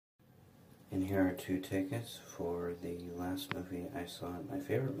And here are 2 tickets for the last movie I saw at my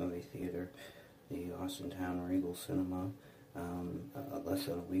favorite movie theater, the Austintown Regal Cinema, less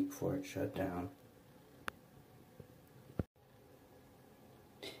than a week before it shut down.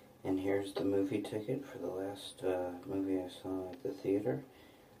 And here's the movie ticket for the last movie I saw at the theater.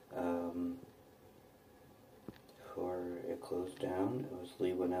 Before it closed down, it was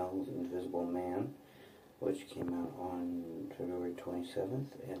Lee Winnell's Invisible Man, which came out on February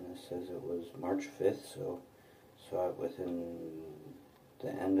 27th, and this says it was March 5th, so saw it within the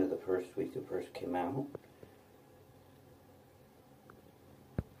end of the first week it first came out.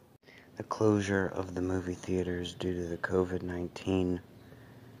 The closure of the movie theaters due to the COVID-19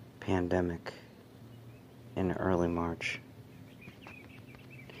 pandemic in early March.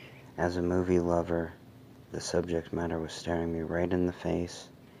 As a movie lover, the subject matter was staring me right in the face,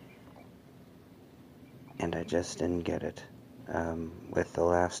 and I just didn't get it. With the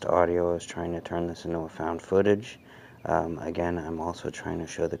last audio, I was trying to turn this into a found footage. Again, I'm also trying to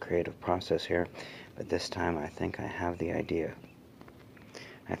show the creative process here, but this time I think I have the idea.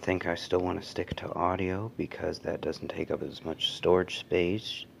 I think I still want to stick to audio because that doesn't take up as much storage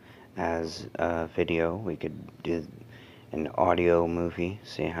space as video. We could do an audio movie,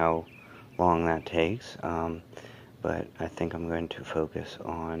 see how long that takes, but I think I'm going to focus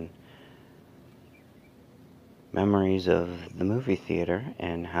on memories of the movie theater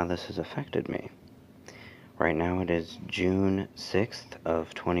and how this has affected me. Right now it is June 6th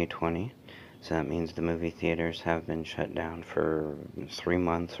of 2020, so that means the movie theaters have been shut down for 3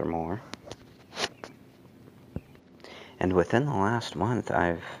 months or more. And within the last month,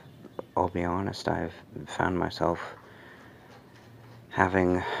 I'll be honest, I've found myself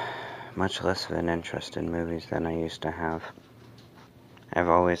having much less of an interest in movies than I used to have. I've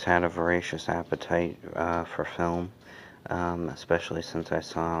always had a voracious appetite for film, especially since I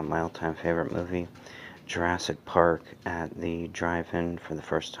saw my all-time favorite movie, Jurassic Park, at the drive-in for the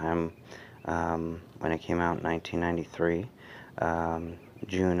first time when it came out in 1993,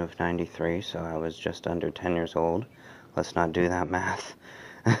 June of 93, so I was just under 10 years old. Let's not do that math.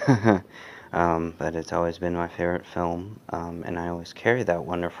 But it's always been my favorite film, and I always carry that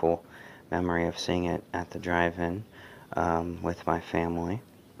wonderful memory of seeing it at the drive-in with my family,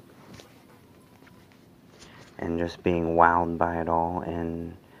 and just being wowed by it all.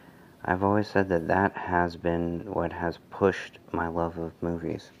 And I've always said that that has been what has pushed my love of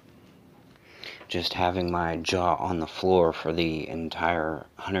movies. Just having my jaw on the floor for the entire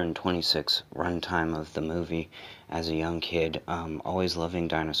 126 runtime of the movie as a young kid, always loving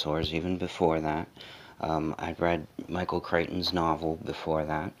dinosaurs even before that. I'd read Michael Crichton's novel before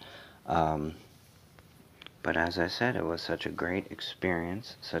that. But as I said, it was such a great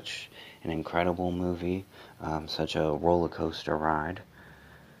experience, such an incredible movie, such a roller coaster ride,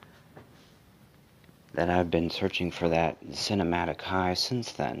 that I've been searching for that cinematic high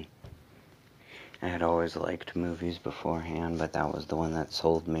since then. I had always liked movies beforehand, but that was the one that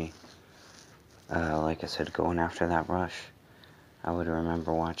sold me. Like I said, going after that rush. I would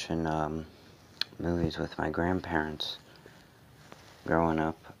remember watching movies with my grandparents growing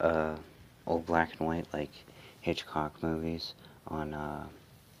up, old black and white, like Hitchcock movies on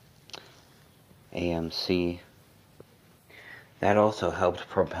AMC. That also helped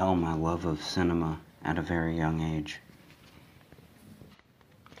propel my love of cinema at a very young age.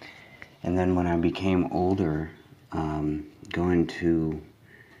 And then when I became older, going to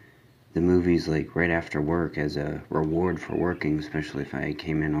the movies like right after work as a reward for working, especially if I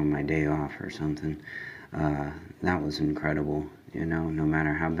came in on my day off or something, that was incredible. You know, no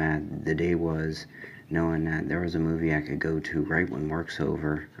matter how bad the day was, knowing that there was a movie I could go to right when work's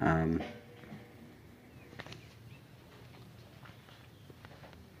over.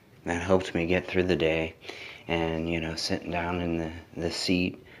 That helped me get through the day. And, you know, sitting down in the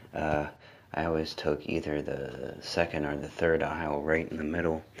seat, I always took either the second or the third aisle right in the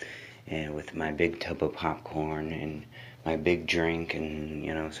middle, and with my big tub of popcorn and my big drink and,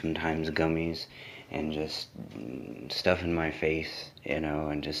 you know, sometimes gummies, and just stuffing my face, you know,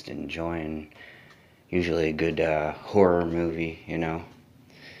 and just enjoying usually a good horror movie, you know,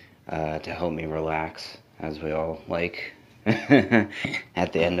 to help me relax, as we all like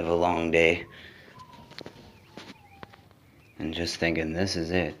at the end of a long day. And just thinking, this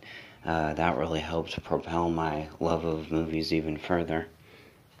is it. That really helped propel my love of movies even further.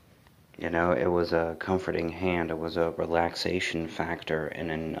 You know, it was a comforting hand. It was a relaxation factor in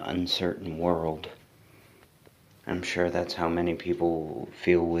an uncertain world. I'm sure that's how many people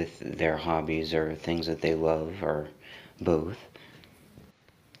feel with their hobbies or things that they love, or both.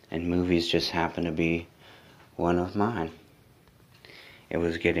 And movies just happen to be one of mine. it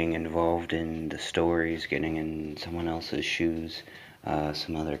was getting involved in the stories, getting in someone else's shoes,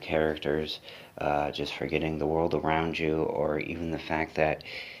 some other characters, just forgetting the world around you, or even the fact that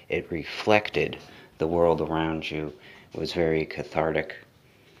it reflected the world around you was very cathartic.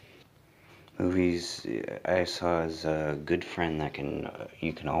 Movies I saw as a good friend that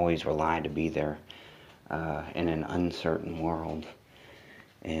you can always rely to be there in an uncertain world.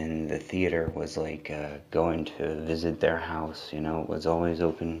 And the theater was like going to visit their house. It was always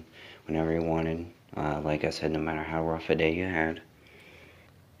open whenever you wanted. Like I said, no matter how rough a day you had.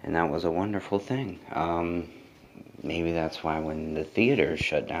 And that was a wonderful thing. Maybe that's why when the theater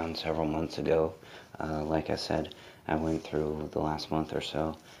shut down several months ago, like I said, I went through the last month or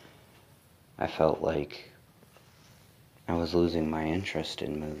so, I felt like I was losing my interest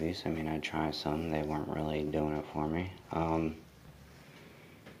in movies. I mean, I'd try some, they weren't really doing it for me.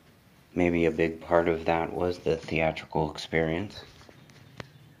 Maybe a big part of that was the theatrical experience.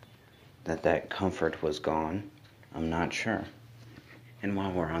 That comfort was gone. I'm not sure. And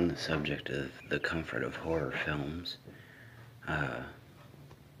while we're on the subject of the comfort of horror films,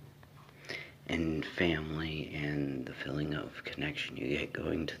 and family and the feeling of connection you get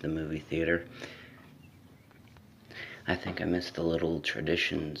going to the movie theater, I think I miss the little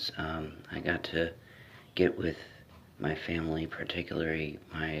traditions. I got to get with my family, particularly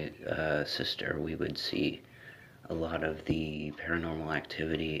my sister. We would see a lot of the Paranormal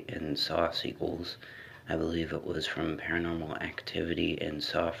Activity and Saw sequels. I believe it was from Paranormal Activity and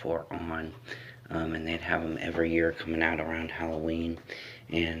Saw 4 on, and they'd have them every year coming out around Halloween,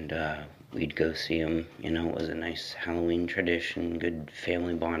 and we'd go see them. It was a nice Halloween tradition, good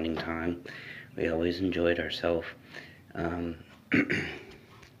family bonding time. We always enjoyed ourselves.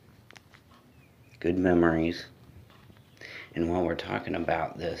 Good memories. And while we're talking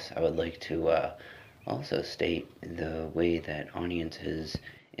about this, I would like to also state the way that audiences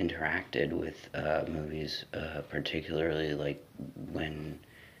interacted with movies, particularly like when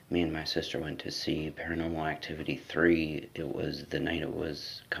me and my sister went to see Paranormal Activity 3. It was the night it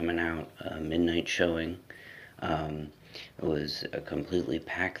was coming out, a midnight showing. It was a completely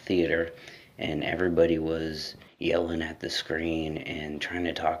packed theater, and everybody was yelling at the screen and trying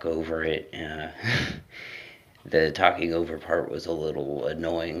to talk over it. The talking over part was a little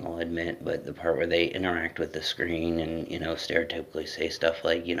annoying, I'll admit, but the part where they interact with the screen and, stereotypically say stuff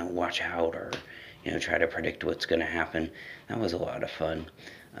like, watch out, or, try to predict what's going to happen, that was a lot of fun.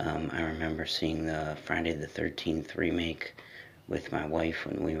 I remember seeing the Friday the 13th remake with my wife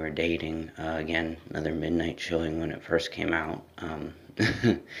when we were dating. Again, another midnight showing when it first came out.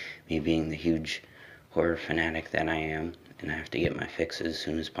 Me being the huge horror fanatic that I am, and I have to get my fixes as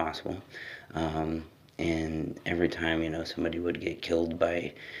soon as possible. And every time, somebody would get killed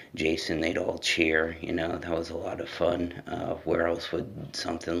by Jason, they'd all cheer. That was a lot of fun. Where else would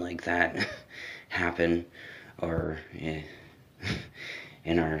something like that happen? Or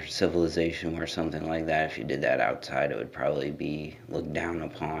in our civilization where something like that, if you did that outside, it would probably be looked down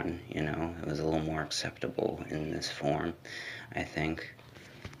upon. It was a little more acceptable in this form, I think.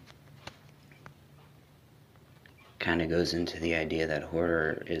 Kind of goes into the idea that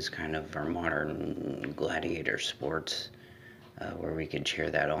horror is kind of our modern gladiator sports, where we could cheer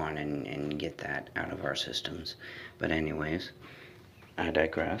that on and get that out of our systems. But anyways, I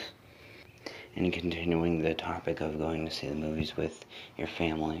digress. And continuing the topic of going to see the movies with your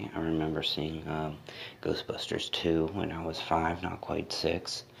family, I remember seeing Ghostbusters 2 when I was 5, not quite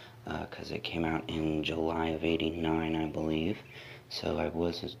 6, because it came out in July of '89, I believe. So I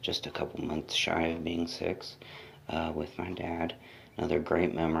was just a couple months shy of being 6. With my dad. Another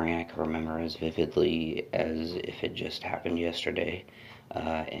great memory I can remember as vividly as if it just happened yesterday.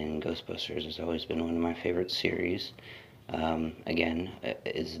 And Ghostbusters has always been one of my favorite series. Again,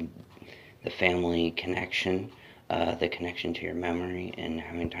 is the family connection, the connection to your memory, and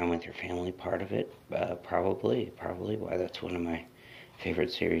having time with your family part of it. Probably why that's one of my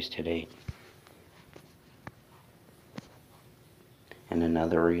favorite series to date. And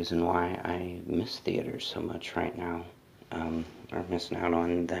another reason why I miss theaters so much right now, or missing out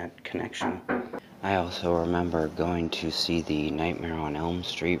on that connection. I also remember going to see the Nightmare on Elm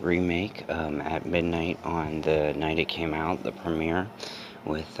Street remake at midnight on the night it came out, the premiere,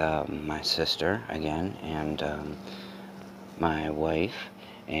 with my sister again, and my wife.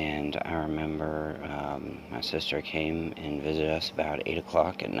 And I remember my sister came and visited us about 8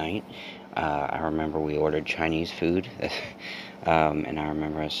 o'clock at night. I remember we ordered Chinese food. And I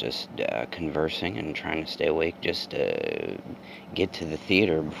remember us just conversing and trying to stay awake just to get to the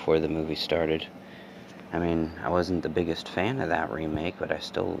theater before the movie started. I wasn't the biggest fan of that remake, but I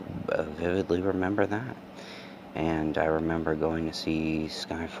still vividly remember that. And I remember going to see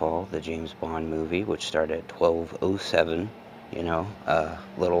Skyfall, the James Bond movie, which started at 12:07.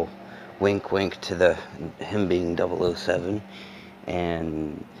 Little wink wink to him being 007.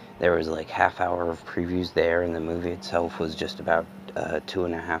 And there was like half hour of previews there, and the movie itself was just about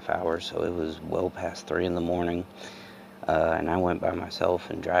 2.5 hours, so it was well past 3 in the morning. And I went by myself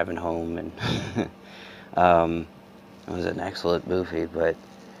and driving home, and it was an excellent movie. But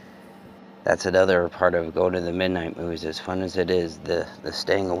that's another part of going to the midnight movies. As fun as it is, the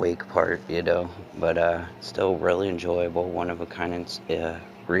staying awake part, But still really enjoyable, one of a kind.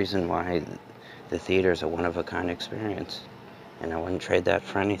 Reason why the theater's a one of a kind experience, and I wouldn't trade that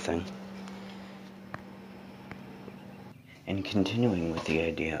for anything. And continuing with the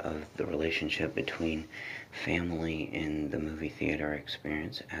idea of the relationship between family and the movie theater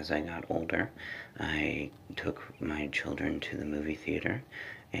experience, as I got older, I took my children to the movie theater,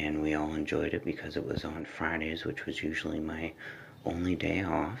 and we all enjoyed it because it was on Fridays, which was usually my only day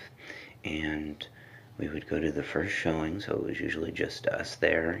off, and we would go to the first showing, so it was usually just us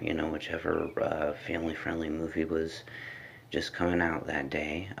there, whichever family-friendly movie was just coming out that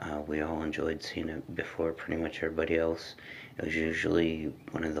day. We all enjoyed seeing it before pretty much everybody else. It was usually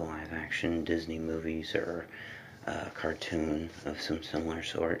one of the live-action Disney movies or a cartoon of some similar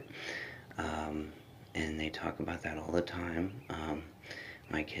sort. And they talk about that all the time.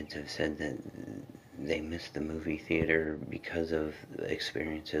 My kids have said that they miss the movie theater because of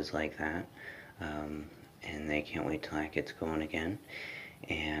experiences like that. And they can't wait till that gets going again.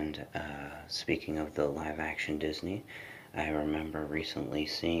 And speaking of the live-action Disney, I remember recently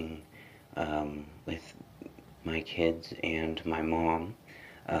seeing with my kids and my mom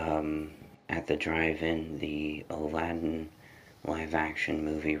at the drive-in the Aladdin live-action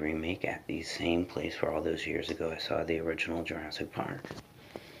movie remake at the same place where all those years ago I saw the original Jurassic Park.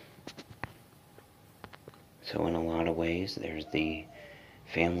 So in a lot of ways, there's the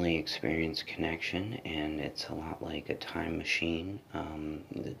family experience connection, and it's a lot like a time machine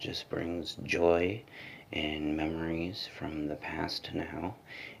that just brings joy and memories from the past to now.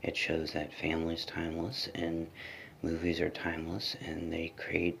 It shows that family's timeless and movies are timeless, and they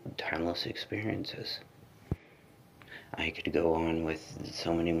create timeless experiences. I could go on with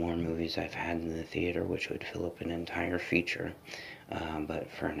so many more movies I've had in the theater, which would fill up an entire feature, but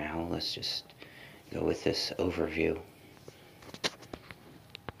for now, let's just go with this overview,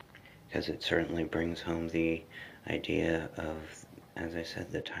 because it certainly brings home the idea of, as I said,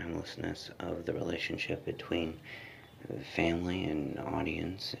 the timelessness of the relationship between family and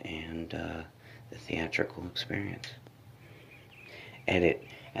audience and the theatrical experience. Edit.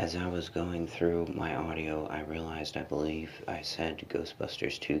 As I was going through my audio, I realized, I believe I said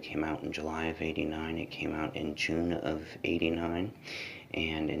Ghostbusters 2 came out in July of '89. It came out in June of '89.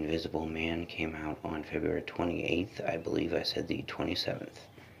 And Invisible Man came out on February 28th. I believe I said the 27th.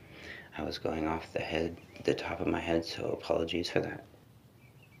 I was going off the top of my head, so apologies for that.